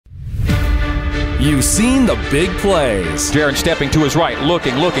You've seen the big plays. Jaron stepping to his right,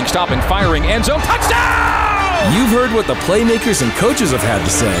 looking, stopping, firing, end zone, touchdown! You've heard what the playmakers and coaches have had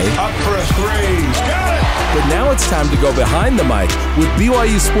to say. Up for a three. Got it! But now it's time to go behind the mic with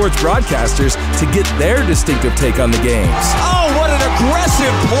BYU sports broadcasters to get their distinctive take on the games. Oh, what an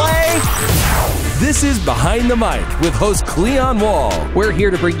aggressive play! This is Behind the Mic with host Cleon Wall. We're here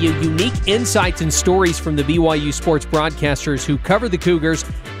to bring you unique insights and stories from the BYU sports broadcasters who cover the Cougars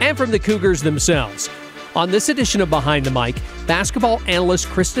and from the Cougars themselves. On this edition of Behind the Mic, basketball analyst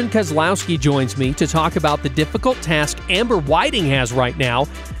Kristen Kozlowski joins me to talk about the difficult task Amber Whiting has right now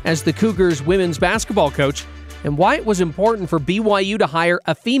as the Cougars women's basketball coach and why it was important for BYU to hire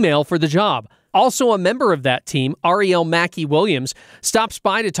a female for the job. Also a member of that team, Arielle Mackey-Williams, stops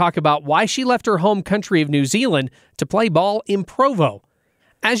by to talk about why she left her home country of New Zealand to play ball in Provo.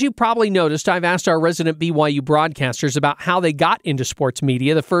 As you probably noticed, I've asked our resident BYU broadcasters about how they got into sports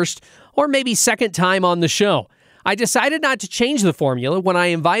media the first or maybe second time on the show. I decided not to change the formula when I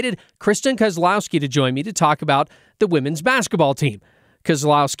invited Kristen Kozlowski to join me to talk about the women's basketball team.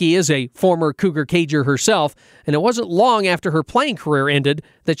 Kozlowski is a former Cougar Cager herself, and it wasn't long after her playing career ended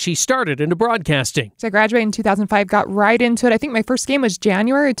that she started into broadcasting. So I graduated in 2005, got right into it. I think my first game was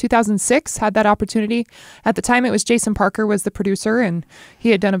January 2006, had that opportunity. At the time, it was Jason Parker was the producer, and he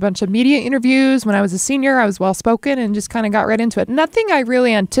had done a bunch of media interviews. When I was a senior, I was well-spoken and just kind of got right into it. Nothing I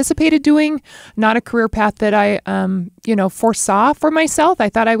really anticipated doing, not a career path that I, foresaw for myself. I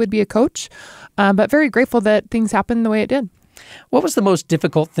thought I would be a coach, but very grateful that things happened the way it did. What was the most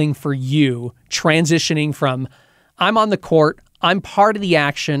difficult thing for you transitioning from I'm on the court, I'm part of the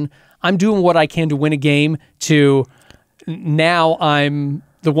action, I'm doing what I can to win a game, to now I'm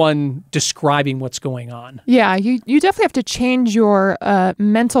the one describing what's going on? Yeah, you definitely have to change your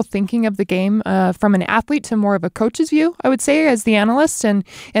mental thinking of the game from an athlete to more of a coach's view, I would say, as the analyst, and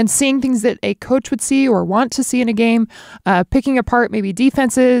seeing things that a coach would see or want to see in a game, picking apart maybe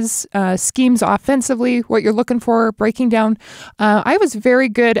defenses, schemes offensively, what you're looking for, breaking down. I was very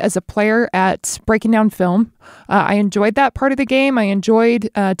good as a player at breaking down film. I enjoyed that part of the game. I enjoyed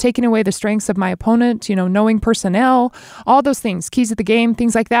taking away the strengths of my opponent, knowing personnel, all those things, keys of the game,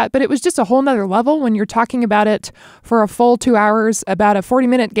 things like that. But it was just a whole nother level when you're talking about it for a full 2 hours, about a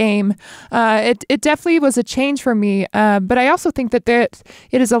 40-minute game. It definitely was a change for me. But I also think that it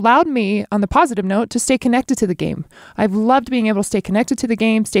has allowed me, on the positive note, to stay connected to the game. I've loved being able to stay connected to the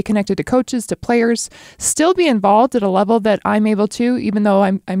game, stay connected to coaches, to players, still be involved at a level that I'm able to, even though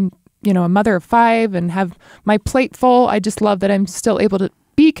I'm a mother of 5 and have my plate full. I just love that I'm still able to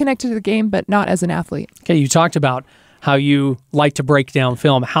be connected to the game, but not as an athlete. Okay, you talked about how you like to break down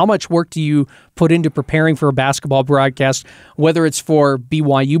film. How much work do you put into preparing for a basketball broadcast, whether it's for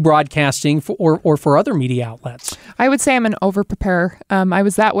BYU broadcasting or for other media outlets? I would say I'm an over-preparer. I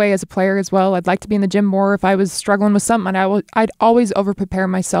was that way as a player as well. I'd like to be in the gym more. If I was struggling with something, I'd always over-prepare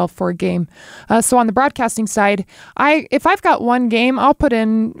myself for a game. So on the broadcasting side, if I've got one game, I'll put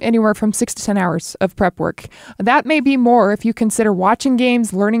in anywhere from 6 to 10 hours of prep work. That may be more if you consider watching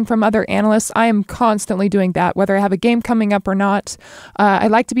games, learning from other analysts. I am constantly doing that, whether I have a game coming up or not. I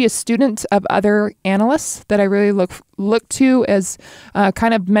like to be a student of other analysts that I really look to as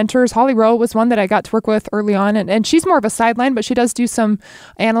kind of mentors. Holly Rowe was one that I got to work with early on, and she's more of a sideline, but she does do some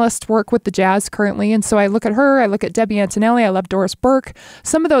analyst work with the Jazz currently, and so I look at her, I look at Debbie Antonelli, I love Doris Burke.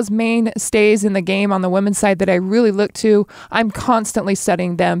 Some of those mainstays in the game on the women's side that I really look to, I'm constantly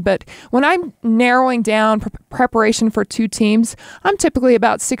studying them, but when I'm narrowing down preparation for 2 teams, I'm typically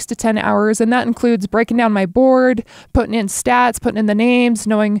about 6 to 10 hours, and that includes breaking down my board, putting in stats, putting in the names,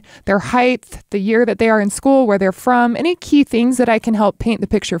 knowing their height, the year that they are in school, where they're from, any key things that I can help paint the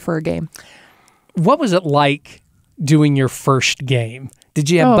picture for a game. What was it like doing your first game? Did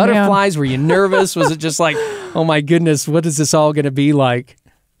you have butterflies? Man. Were you nervous? Was it just like, oh my goodness, what is this all going to be like?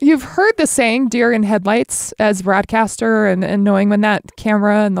 You've heard the saying, deer in headlights, as a broadcaster, and knowing when that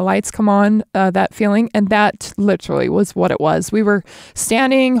camera and the lights come on, that feeling, and that literally was what it was. We were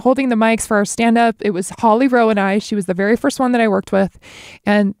standing, holding the mics for our stand-up. It was Holly Rowe and I. She was the very first one that I worked with,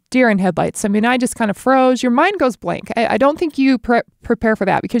 and deer in headlights. I mean, I just kind of froze. Your mind goes blank. I don't think you prepare for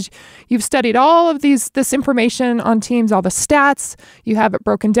that because you've studied all of this information on teams, all the stats. You have it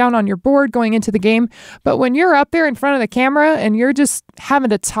broken down on your board going into the game. But when you're up there in front of the camera and you're just having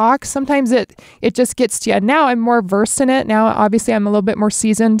to talk, sometimes it just gets to you. Now I'm more versed in it. Now, obviously, I'm a little bit more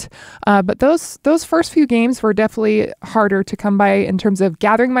seasoned. But those first few games were definitely harder to come by in terms of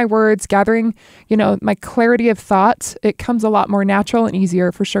gathering my words, gathering, my clarity of thought. It comes a lot more natural and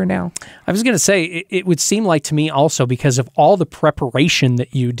easier for sure now. I was going to say, it would seem like to me also because of all the preparation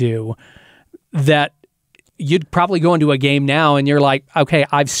that you do, that you'd probably go into a game now and you're like, okay,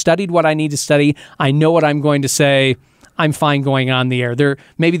 I've studied what I need to study. I know what I'm going to say. I'm fine going on the air.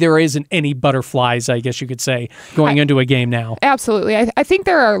 Maybe there isn't any butterflies, I guess you could say, going into a game now. Absolutely. I think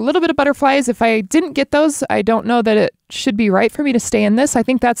there are a little bit of butterflies. If I didn't get those, I don't know that it should be right for me to stay in this. I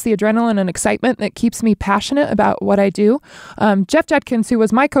think that's the adrenaline and excitement that keeps me passionate about what I do. Jeff Judkins, who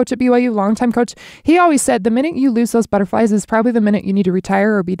was my coach at BYU, longtime coach, he always said the minute you lose those butterflies is probably the minute you need to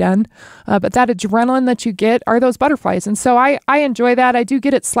retire or be done. But that adrenaline that you get are those butterflies. And so I enjoy that. I do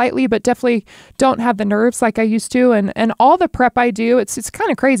get it slightly, but definitely don't have the nerves like I used to. And all the prep I do, it's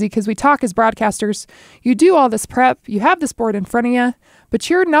kind of crazy because we talk as broadcasters. You do all this prep. You have this board in front of you, but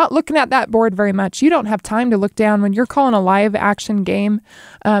you're not looking at that board very much. You don't have time to look down when you're calling a live action game.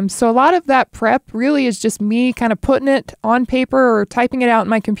 So a lot of that prep really is just me kind of putting it on paper or typing it out in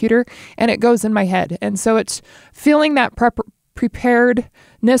my computer, and it goes in my head. And so it's feeling that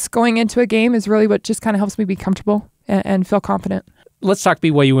preparedness going into a game is really what just kind of helps me be comfortable and feel confident. Let's talk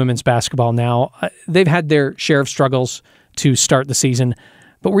BYU women's basketball now. They've had their share of struggles to start the season,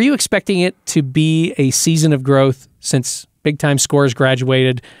 but were you expecting it to be a season of growth since big-time scorers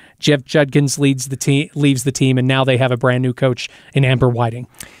graduated, Jeff Judkins leaves the team, and now they have a brand new coach in Amber Whiting?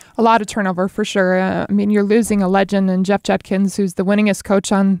 A lot of turnover for sure. I mean, you're losing a legend in Jeff Judkins, who's the winningest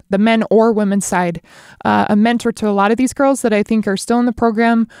coach on the men or women's side, a mentor to a lot of these girls that I think are still in the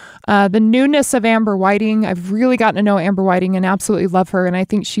program. The newness of Amber Whiting, I've really gotten to know Amber Whiting and absolutely love her, and I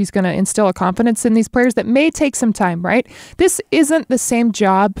think she's going to instill a confidence in these players that may take some time, right? This isn't the same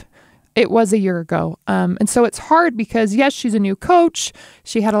job it was a year ago. And so it's hard because, yes, she's a new coach.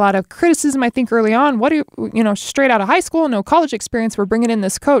 She had a lot of criticism, I think, early on. Straight out of high school, no college experience, we're bringing in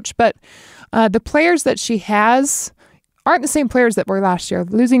this coach. But the players that she has aren't the same players that were last year,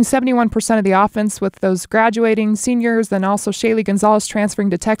 losing 71% of the offense with those graduating seniors, then also Shaylee Gonzalez transferring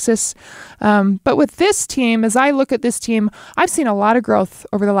to Texas. But with this team, as I look at this team, I've seen a lot of growth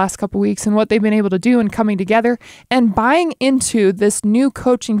over the last couple of weeks and what they've been able to do and coming together and buying into this new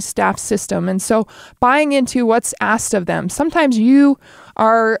coaching staff system. And so buying into what's asked of them. Sometimes you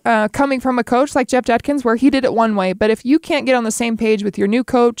are coming from a coach like Jeff Judkins where he did it one way, but if you can't get on the same page with your new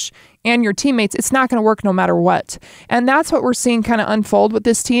coach and your teammates, it's not going to work no matter what. And that's what we're seeing kind of unfold with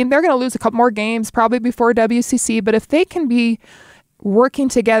this team. They're going to lose a couple more games probably before WCC, but if they can be working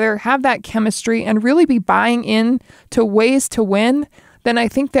together, have that chemistry, and really be buying in to ways to win, then I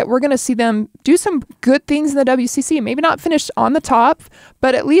think that we're going to see them do some good things in the WCC. Maybe not finish on the top,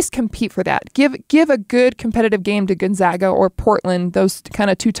 but at least compete for that. Give a good competitive game to Gonzaga or Portland, those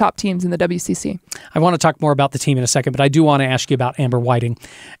kind of two top teams in the WCC. I want to talk more about the team in a second, but I do want to ask you about Amber Whiting.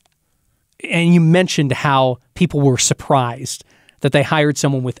 And you mentioned how people were surprised that they hired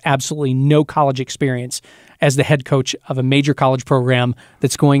someone with absolutely no college experience as the head coach of a major college program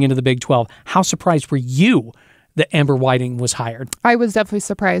that's going into the Big 12. How surprised were you that Amber Whiting was hired? I was definitely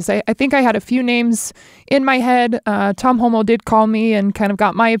surprised. I think I had a few names in my head. Tom Homo did call me and kind of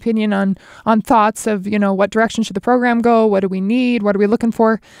got my opinion on thoughts of, what direction should the program go? What do we need? What are we looking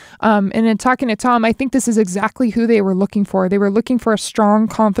for? And in talking to Tom, I think this is exactly who they were looking for. They were looking for a strong,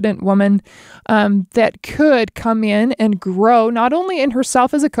 confident woman that could come in and grow, not only in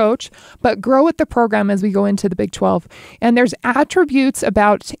herself as a coach, but grow with the program as we go into the Big 12. And there's attributes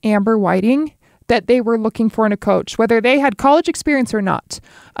about Amber Whiting that they were looking for in a coach, whether they had college experience or not.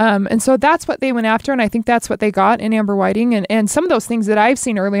 And so that's what they went after, and I think that's what they got in Amber Whiting. And some of those things that I've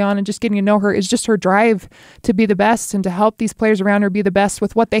seen early on and just getting to know her is just her drive to be the best and to help these players around her be the best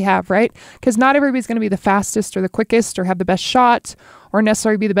with what they have, right? Because not everybody's going to be the fastest or the quickest or have the best shot or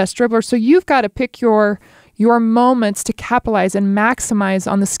necessarily be the best dribbler. So you've got to pick your moments to capitalize and maximize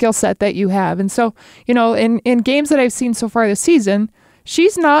on the skill set that you have. And so, in games that I've seen so far this season,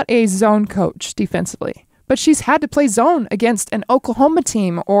 she's not a zone coach defensively, but she's had to play zone against an Oklahoma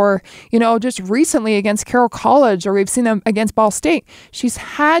team or, just recently against Carroll College, or we've seen them against Ball State. She's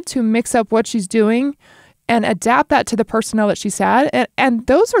had to mix up what she's doing and adapt that to the personnel that she's had. And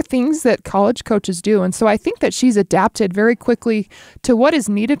those are things that college coaches do. And so I think that she's adapted very quickly to what is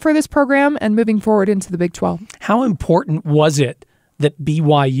needed for this program and moving forward into the Big 12. How important was it that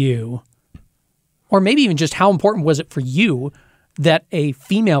BYU, or maybe even just how important was it for you that a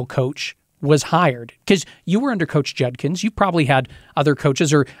female coach was hired? Because you were under Coach Judkins. You probably had other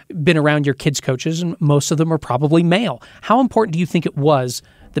coaches or been around your kids' coaches, and most of them are probably male. How important do you think it was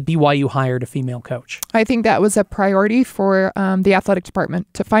that BYU hired a female coach? I think that was a priority for the athletic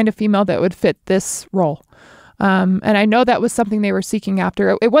department to find a female that would fit this role. And I know that was something they were seeking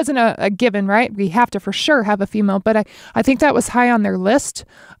after. It wasn't a given, right? We have to for sure have a female, but I think that was high on their list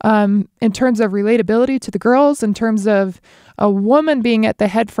in terms of relatability to the girls, in terms of a woman being at the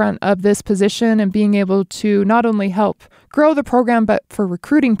head front of this position and being able to not only help grow the program, but for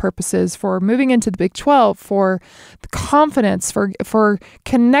recruiting purposes, for moving into the Big 12, for the confidence, for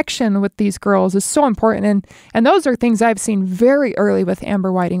connection with these girls is so important. And those are things I've seen very early with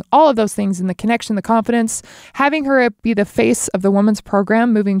Amber Whiting. All of those things in the connection, the confidence, having her be the face of the women's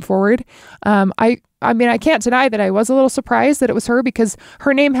program moving forward. I mean, I can't deny that I was a little surprised that it was her because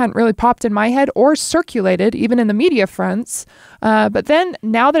her name hadn't really popped in my head or circulated even in the media fronts. But then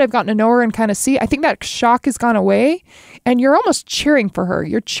now that I've gotten to know her and kind of see, I think that shock has gone away and you're almost cheering for her.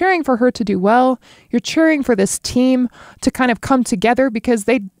 You're cheering for her to do well. You're cheering for this team to kind of come together because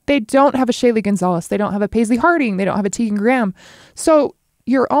they don't have a Shaylee Gonzalez. They don't have a Paisley Harding. They don't have a Tegan Graham. So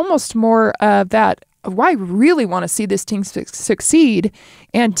you're almost more of that, well, I really want to see this team succeed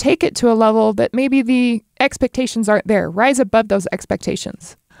and take it to a level that maybe the expectations aren't there. Rise above those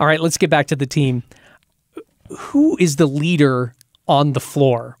expectations. All right, let's get back to the team. Who is the leader on the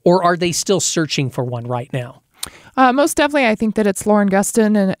floor, or are they still searching for one right now? Most definitely, I think that it's Lauren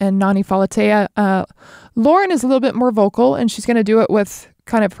Gustin and Nani Falatea. Lauren is a little bit more vocal, and she's going to do it with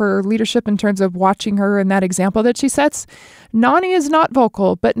kind of her leadership in terms of watching her and that example that she sets. Nani is not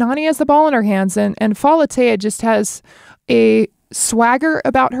vocal, but Nani has the ball in her hands, and Falatea just has a swagger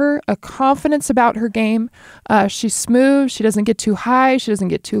about her, a confidence about her game. She's smooth. She doesn't get too high. She doesn't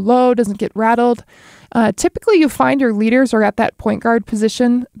get too low, doesn't get rattled. Typically, you find your leaders are at that point guard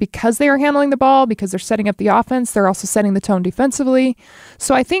position because they are handling the ball, because they're setting up the offense. They're also setting the tone defensively.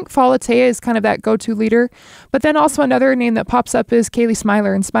 So I think Falatea is kind of that go-to leader. But then also another name that pops up is Kaylee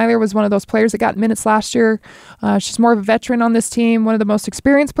Smiler. And Smiler was one of those players that got minutes last year. She's more of a veteran on this team, one of the most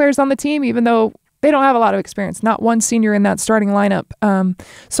experienced players on the team, even though they don't have a lot of experience, not one senior in that starting lineup.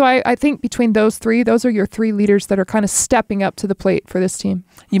 So I think between those three, those are your three leaders that are kind of stepping up to the plate for this team.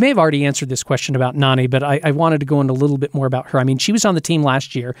 You may have already answered this question about Nani, but I wanted to go into a little bit more about her. I mean, she was on the team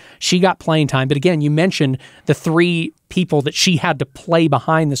last year. She got playing time. But again, you mentioned the three people that she had to play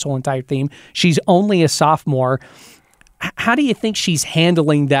behind this whole entire team. She's only a sophomore. How do you think she's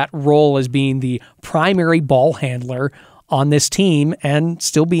handling that role as being the primary ball handler on this team and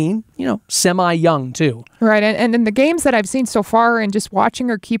still being, semi-young too? Right, and in the games that I've seen so far and just watching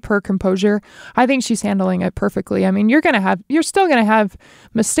her keep her composure, I think she's handling it perfectly. I mean, you're still going to have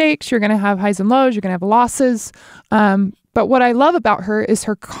mistakes, you're going to have highs and lows, you're going to have losses, but what I love about her is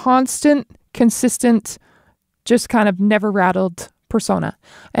her constant, consistent, just kind of never rattled persona.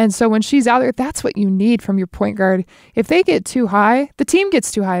 And so when she's out there, that's what you need from your point guard. If they get too high, the team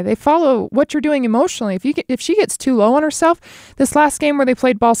gets too high. They follow what you're doing emotionally. If she gets too low on herself, this last game where they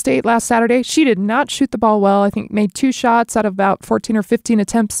played Ball State last Saturday, she did not shoot the ball well. I think made 2 shots out of about 14 or 15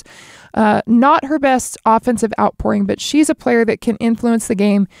 attempts. Not her best offensive outpouring, but she's a player that can influence the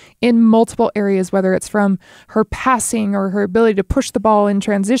game in multiple areas, whether it's from her passing or her ability to push the ball in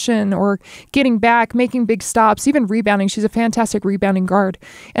transition or getting back, making big stops, even rebounding. She's a fantastic rebounding guard.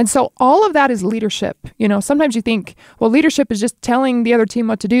 And so all of that is leadership. Sometimes you think, well, leadership is just telling the other team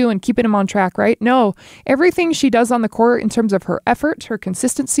what to do and keeping them on track, right? No, everything she does on the court in terms of her effort, her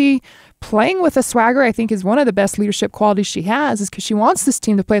consistency, playing with a swagger, I think is one of the best leadership qualities she has, is because she wants this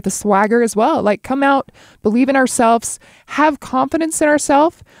team to play with a swagger as well. Like, come out, believe in ourselves, have confidence in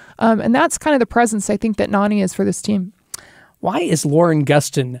ourselves. And that's kind of the presence I think that Nani is for this team. Why is Lauren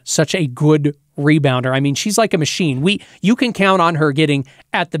Gustin such a good rebounder? I mean, she's like a machine. You can count on her getting,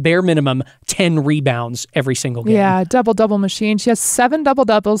 at the bare minimum, 10 rebounds every single game. Yeah, double-double machine. She has 7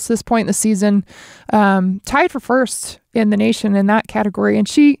 double-doubles this point in the season, tied for first in the nation in that category. And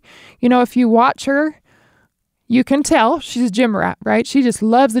she, if you watch her, you can tell she's a gym rat, right? She just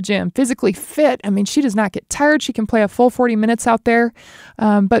loves the gym, physically fit. I mean, she does not get tired. She can play a full 40 minutes out there.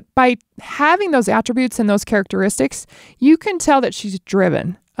 But by having those attributes and those characteristics, you can tell that she's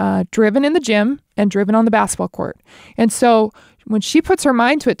driven in the gym and driven on the basketball court. And so when she puts her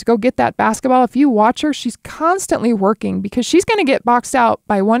mind to it to go get that basketball, if you watch her, she's constantly working because she's going to get boxed out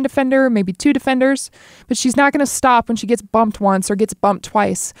by 1 defender, maybe 2 defenders, but she's not going to stop when she gets bumped once or gets bumped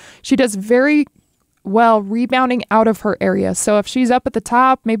twice. She does very well rebounding out of her area. So if she's up at the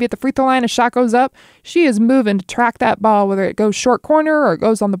top, maybe at the free throw line, a shot goes up, she is moving to track that ball, whether it goes short corner or it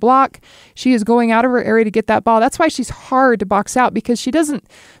goes on the block. She is going out of her area to get that ball. That's why she's hard to box out, because she doesn't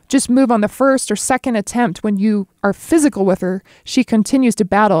just move on the first or second attempt. When you are physical with her, she continues to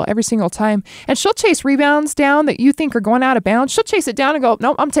battle every single time. And she'll chase rebounds down that you think are going out of bounds. She'll chase it down and go,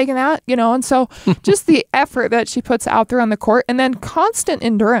 nope, I'm taking that, And so just the effort that she puts out there on the court, and then constant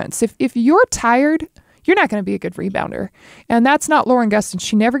endurance. If you're tired, you're not going to be a good rebounder. And that's not Lauren Gustin.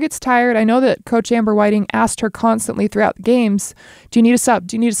 She never gets tired. I know that Coach Amber Whiting asked her constantly throughout the games, do you need a sub?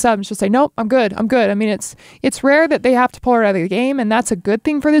 Do you need a sub? And she'll say, nope, I'm good. I mean, it's rare that they have to pull her out of the game, and that's a good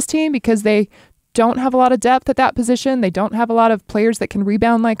thing for this team because they don't have a lot of depth at that position. They don't have a lot of players that can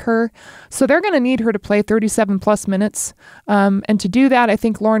rebound like her. So they're going to need her to play 37-plus minutes. And to do that, I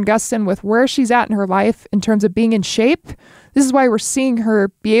think Lauren Gustin, with where she's at in her life in terms of being in shape, this is why we're seeing her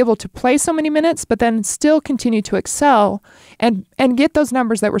be able to play so many minutes, but then still continue to excel and get those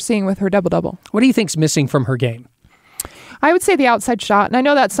numbers that we're seeing with her double-double. What do you think's missing from her game? I would say the outside shot, and I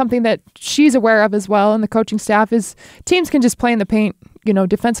know that's something that she's aware of as well, and the coaching staff is teams can just play in the paint,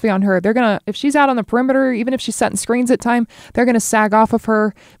 defensively on her. They're going to, if she's out on the perimeter, even if she's setting screens at time, they're going to sag off of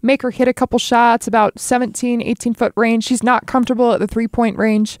her, make her hit a couple shots, about 17, 18-foot range. She's not comfortable at the three-point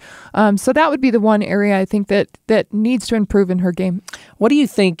range. So that would be the one area I think that needs to improve in her game. What do you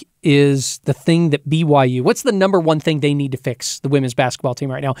think is the thing that BYU, what's the number one thing they need to fix, the women's basketball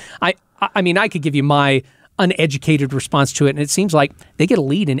team right now? I mean, I could give you my uneducated response to it, and it seems like they get a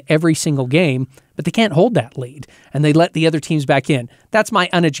lead in every single game, but they can't hold that lead, and they let the other teams back in. That's my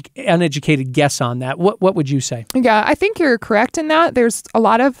uneducated guess on that. What would you say? Yeah, I think you're correct in that. There's a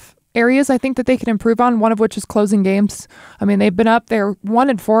lot of areas I think that they can improve on, one of which is closing games. I mean, they've been up there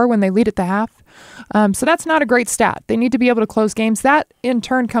 1-4 when they lead at the half. So that's not a great stat. They need to be able to close games. That, in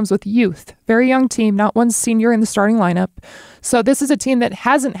turn, comes with youth. Very young team, not one senior in the starting lineup. So this is a team that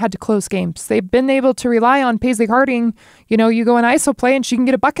hasn't had to close games. They've been able to rely on Paisley Harding. You go in ISO play, and she can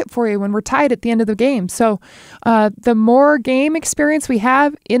get a bucket for you when we're tied at the end of the game. So the more game experience we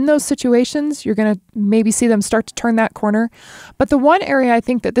have in those situations, you're going to maybe see them start to turn that corner. But the one area I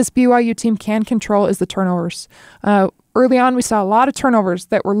think that this BYU team can control is the turnovers. Early on, we saw a lot of turnovers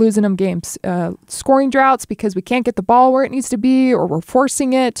that were losing them games. Scoring droughts because we can't get the ball where it needs to be, or we're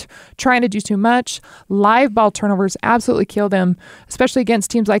forcing it, trying to do too much. Live ball turnovers absolutely kill them, especially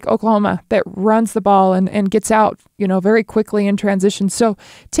against teams like Oklahoma that runs the ball and gets out, very quickly in transition. So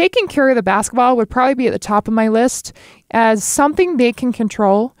taking care of the basketball would probably be at the top of my list as something they can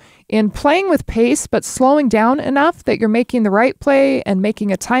control in playing with pace, but slowing down enough that you're making the right play and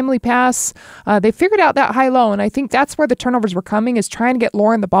making a timely pass. They figured out that high-low, and I think that's where the turnovers were coming, is trying to get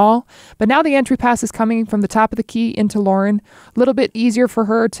Lauren the ball. But now the entry pass is coming from the top of the key into Lauren. A little bit easier for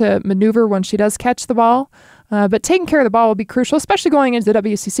her to maneuver when she does catch the ball. But taking care of the ball will be crucial, especially going into the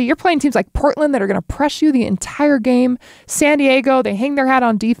WCC. You're playing teams like Portland that are going to press you the entire game. San Diego, they hang their hat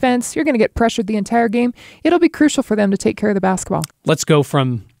on defense. You're going to get pressured the entire game. It'll be crucial for them to take care of the basketball. Let's go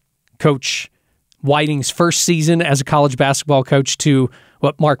from Coach Whiting's first season as a college basketball coach to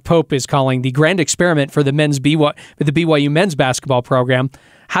what Mark Pope is calling the grand experiment for the BYU men's basketball program.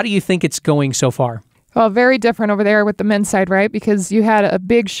 How do you think it's going so far? Well, very different over there with the men's side, right? Because you had a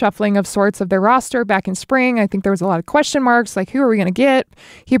big shuffling of sorts of their roster back in spring. I think there was a lot of question marks, like who are we going to get?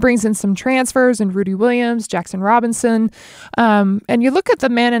 He brings in some transfers, and Rudy Williams, Jackson Robinson. And you look at the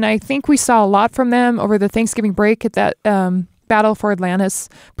men, and I think we saw a lot from them over the Thanksgiving break at that battle for Atlantis,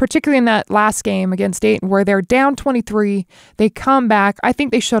 particularly in that last game against Dayton where they're down 23. They come back. I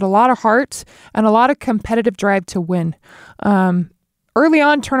think they showed a lot of heart and a lot of competitive drive to win. Early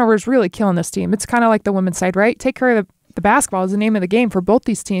on, turnovers really killing this team. It's kind of like the women's side, right? Take care of the basketball is the name of the game for both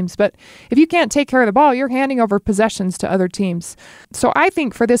these teams. But if you can't take care of the ball, you're handing over possessions to other teams. So I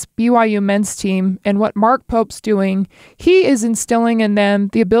think for this BYU men's team and what Mark Pope's doing, he is instilling in them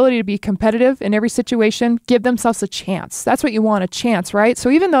the ability to be competitive in every situation, give themselves a chance. That's what you want, a chance, right? So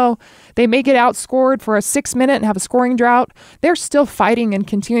even though they may get outscored for a 6-minute and have a scoring drought, they're still fighting and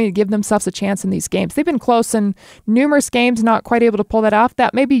continuing to give themselves a chance in these games. They've been close in numerous games, not quite able to pull that off.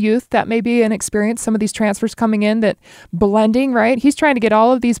 That may be youth. That may be an experience. Some of these transfers coming in that blending, right? He's trying to get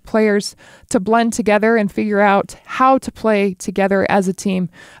all of these players to blend together and figure out how to play together as a team.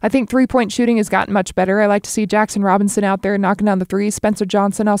 I think three-point shooting has gotten much better. I like to see Jackson Robinson out there knocking down the threes. Spencer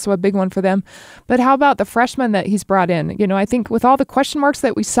Johnson, also a big one for them. But how about the freshmen that he's brought in? I think with all the question marks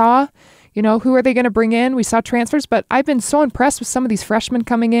that we saw, who are they going to bring in? We saw transfers, but I've been so impressed with some of these freshmen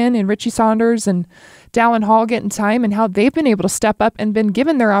coming in, and Richie Saunders and Dallin Hall getting time, and how they've been able to step up and been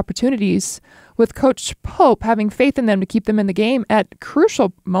given their opportunities with Coach Pope having faith in them to keep them in the game at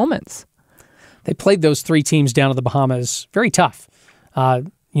crucial moments. They played those three teams down to the Bahamas very tough.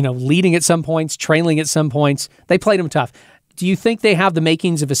 Leading at some points, trailing at some points. They played them tough. Do you think they have the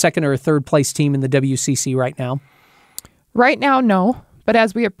makings of a second or a third place team in the WCC right now? Right now, no. But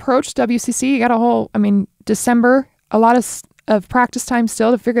as we approach WCC, you got December, a lot of of practice time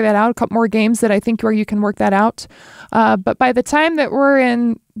still to figure that out, a couple more games that I think where you can work that out. But by the time that we're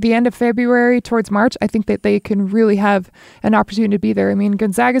in the end of February towards March, I think that they can really have an opportunity to be there. I mean,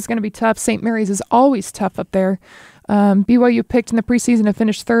 Gonzaga's going to be tough. St. Mary's is always tough up there. BYU picked in the preseason to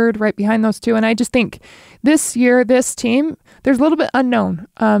finish third right behind those two. And I just think this year, this team, there's a little bit unknown.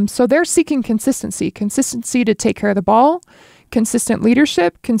 So they're seeking consistency to take care of the ball, consistent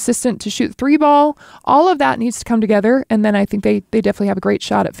leadership, consistent to shoot three ball. All of that needs to come together. And then I think they definitely have a great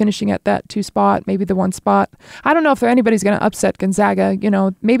shot at finishing at that 2 spot, maybe the 1 spot. I don't know if anybody's going to upset Gonzaga.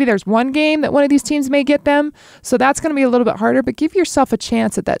 Maybe there's one game that one of these teams may get them. So that's going to be a little bit harder, but give yourself a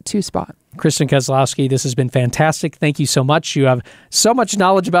chance at that 2 spot. Kristen Kozlowski, this has been fantastic. Thank you so much. You have so much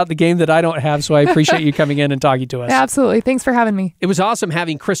knowledge about the game that I don't have, so I appreciate you coming in and talking to us. Absolutely. Thanks for having me. It was awesome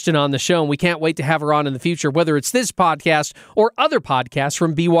having Kristen on the show, and we can't wait to have her on in the future, whether it's this podcast or other podcasts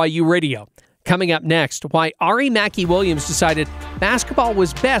from BYU Radio. Coming up next, why Arielle Mackey-Williams decided basketball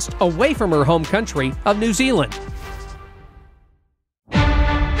was best away from her home country of New Zealand.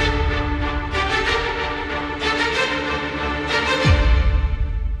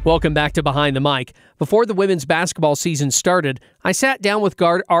 Welcome back to Behind the Mic. Before the women's basketball season started, I sat down with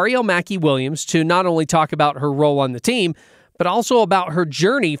guard Arielle Mackey-Williams to not only talk about her role on the team, but also about her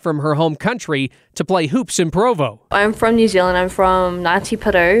journey from her home country to play hoops in Provo. I'm from New Zealand. I'm from Ngāti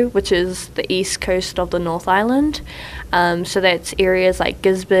Porou, which is the east coast of the North Island. So that's areas like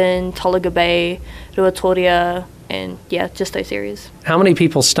Gisborne, Tolaga Bay, Ruatoria, and yeah, just those areas. How many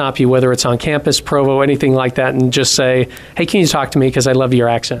people stop you, whether it's on campus, Provo, anything like that, and just say, hey, can you talk to me because I love your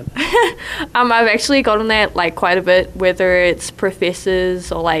accent? I've actually gotten that quite a bit, whether it's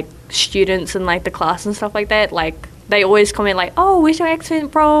professors or students in the class and stuff like that. They always comment oh, where's your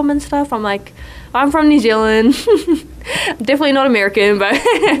accent from and stuff. I'm like, I'm from New Zealand. Definitely not American, but...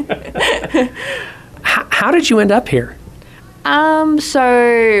 How did you end up here?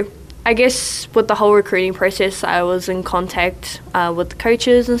 So I guess with the whole recruiting process, I was in contact with the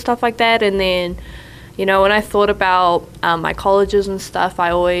coaches and stuff like that. And then, when I thought about my colleges and stuff, I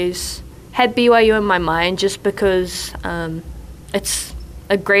always had BYU in my mind just because it's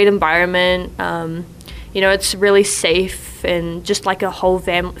a great environment. It's really safe and just like a whole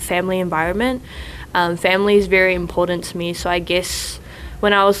family environment. Family is very important to me. So I guess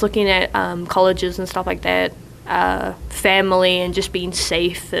when I was looking at colleges and stuff like that, family and just being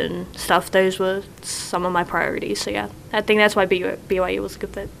safe and stuff, those were some of my priorities. So yeah, I think that's why BYU was a good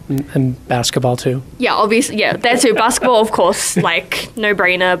fit. And basketball too? Yeah, obviously, yeah, that's it. Basketball, of course,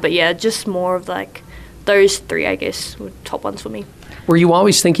 no-brainer, but yeah, just more of those 3, I guess, were top ones for me. Were you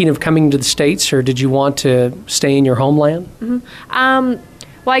always thinking of coming to the States, or did you want to stay in your homeland? Mm-hmm.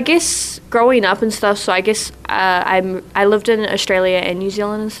 Well, I guess growing up and stuff, so I guess I lived in Australia and New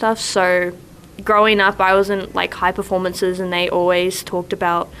Zealand and stuff, so growing up, I was in high performances, and they always talked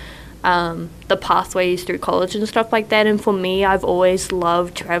about the pathways through college and stuff like that. And for me, I've always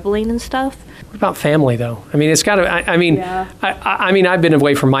loved traveling and stuff. What about family, though? I mean, it's got to. Yeah. I've been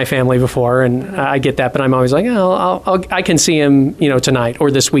away from my family before, and I get that. But I'm always like, I can see him, tonight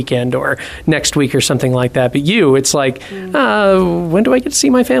or this weekend or next week or something like that. But you, it's like, when do I get to see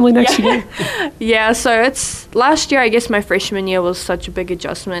my family next year? Yeah. So it's last year. I guess my freshman year was such a big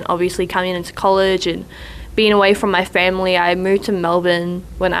adjustment. Obviously, coming into college and being away from my family. I moved to Melbourne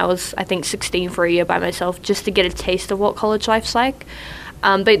when I was, I think, 16 for a year by myself, just to get a taste of what college life's like.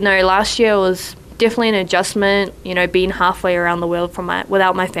 But no, last year was definitely an adjustment. Being halfway around the world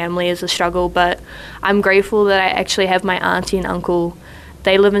without my family is a struggle, but I'm grateful that I actually have my auntie and uncle.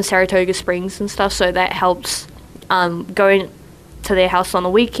 They live in Saratoga Springs and stuff, so that helps going to their house on the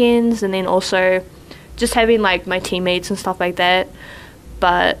weekends, and then also just having my teammates and stuff like that.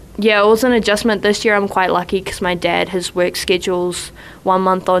 But yeah, it was an adjustment this year. I'm quite lucky because my dad, his work schedule's 1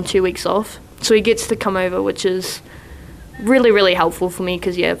 month on, 2 weeks off, so he gets to come over, which is really, really helpful for me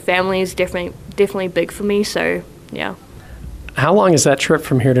because, yeah, family is definitely big for me, so, yeah. How long is that trip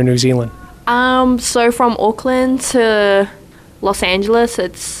from here to New Zealand? So from Auckland to Los Angeles,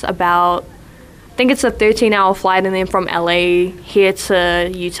 it's about, I think it's a 13-hour flight, and then from LA here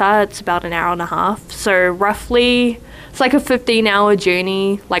to Utah, it's about an hour and a half. So roughly, it's a 15-hour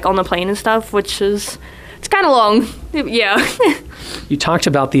journey, on the plane and stuff, which is, it's kind of long, yeah. You talked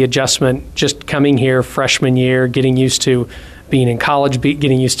about the adjustment just coming here freshman year, getting used to being in college,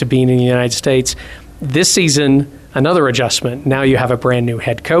 getting used to being in the United States. This season, another adjustment. Now you have a brand new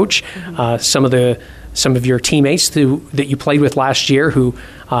head coach. Mm-hmm. Some of your teammates that you played with last year who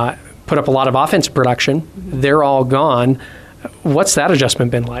put up a lot of offensive production, mm-hmm. They're all gone. What's that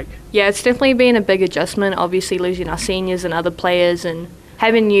adjustment been like? Yeah, it's definitely been a big adjustment. Obviously losing our seniors and other players and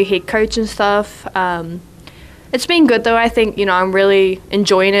having a new head coach and stuff. It's been good though. I think, I'm really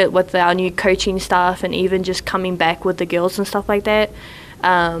enjoying it with our new coaching staff and even just coming back with the girls and stuff like that.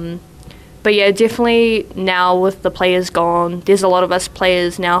 But yeah, definitely now with the players gone, there's a lot of us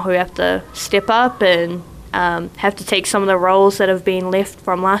players now who have to step up and have to take some of the roles that have been left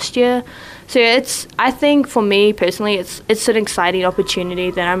from last year. So yeah, I think for me personally, it's an exciting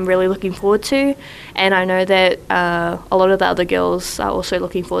opportunity that I'm really looking forward to, and I know that a lot of the other girls are also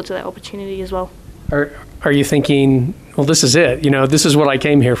looking forward to that opportunity as well. Are you thinking, well, this is it? This is what I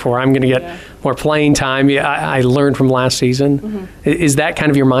came here for. I'm going to get more playing time. I learned from last season. Mm-hmm. Is that kind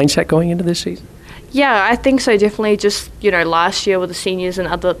of your mindset going into this season? Yeah, I think so, definitely. Just, last year with the seniors and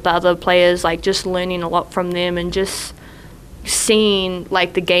the other players, like just learning a lot from them and just seeing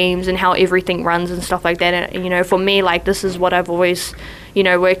like the games and how everything runs and stuff like that. And, for me, like this is what I've always,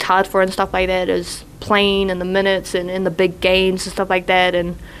 worked hard for and stuff like that, is playing in the minutes and in the big games and stuff like that.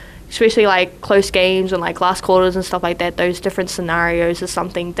 And especially like close games and like last quarters and stuff like that, those different scenarios is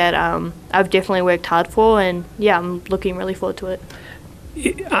something that I've definitely worked hard for, and yeah, I'm looking really forward to it.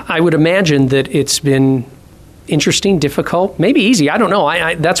 I would imagine that it's been interesting, difficult, maybe easy. I don't know.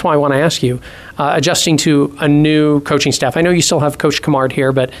 That's why I want to ask you, adjusting to a new coaching staff. I know you still have Coach Camard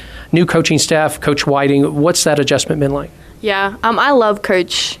here, but new coaching staff, Coach Whiting, what's that adjustment been like? Yeah, I love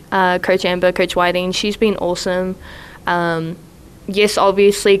Coach Amber, Coach Whiting. She's been awesome. Yes,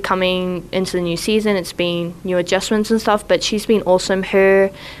 obviously coming into the new season, it's been new adjustments and stuff, but she's been awesome.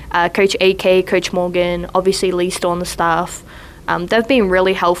 Her, Coach AK, Coach Morgan, obviously Lee still on the staff. They've been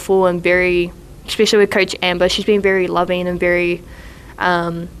really helpful and very, especially with Coach Amber, she's been very loving and very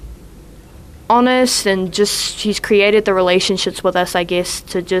honest, and just she's created the relationships with us, I guess,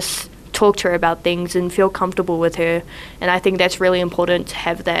 to just talk to her about things and feel comfortable with her. And I think that's really important, to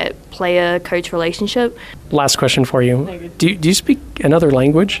have that player-coach relationship. Last question for you. Do you speak another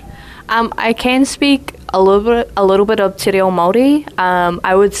language? I can speak a little bit of Te Reo Māori.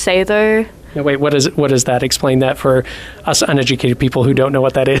 I would say though. No, wait, what is that? Explain that for us uneducated people who don't know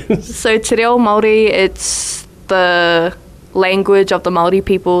what that is. So Te Reo Māori, it's the language of the Māori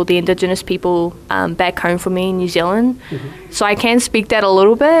people, the Indigenous people back home for me in New Zealand. Mm-hmm. So I can speak that a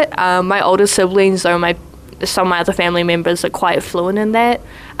little bit. My older siblings, though, some of my other family members are quite fluent in that.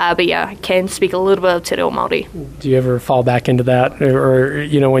 But yeah, I can speak a little bit of Te Reo Māori. Do you ever fall back into that, or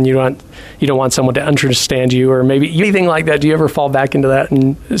when you don't want someone to understand you, or maybe anything like that? Do you ever fall back into that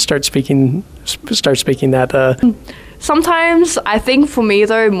and start speaking that? Sometimes. I think for me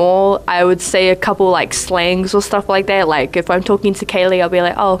though, more I would say a couple like slangs or stuff like that. Like if I'm talking to Kaylee, I'll be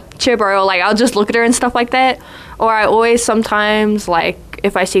like, "Oh, cheer bro," or like I'll just look at her and stuff like that. Or I always sometimes, like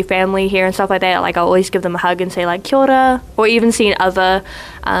if I see family here and stuff like that, like I always give them a hug and say like kia ora. Or even seeing other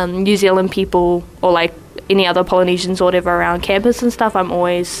New Zealand people or like any other Polynesians or whatever around campus and stuff, I'm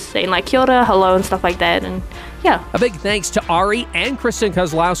always saying like kia ora, hello and stuff like that. And yeah. A big thanks to Ari and Kristen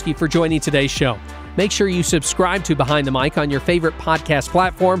Kozlowski for joining today's show. Make sure you subscribe to Behind the Mic on your favorite podcast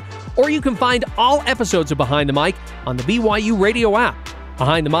platform, or you can find all episodes of Behind the Mic on the BYU Radio app.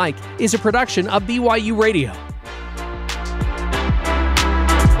 Behind the Mic is a production of BYU Radio.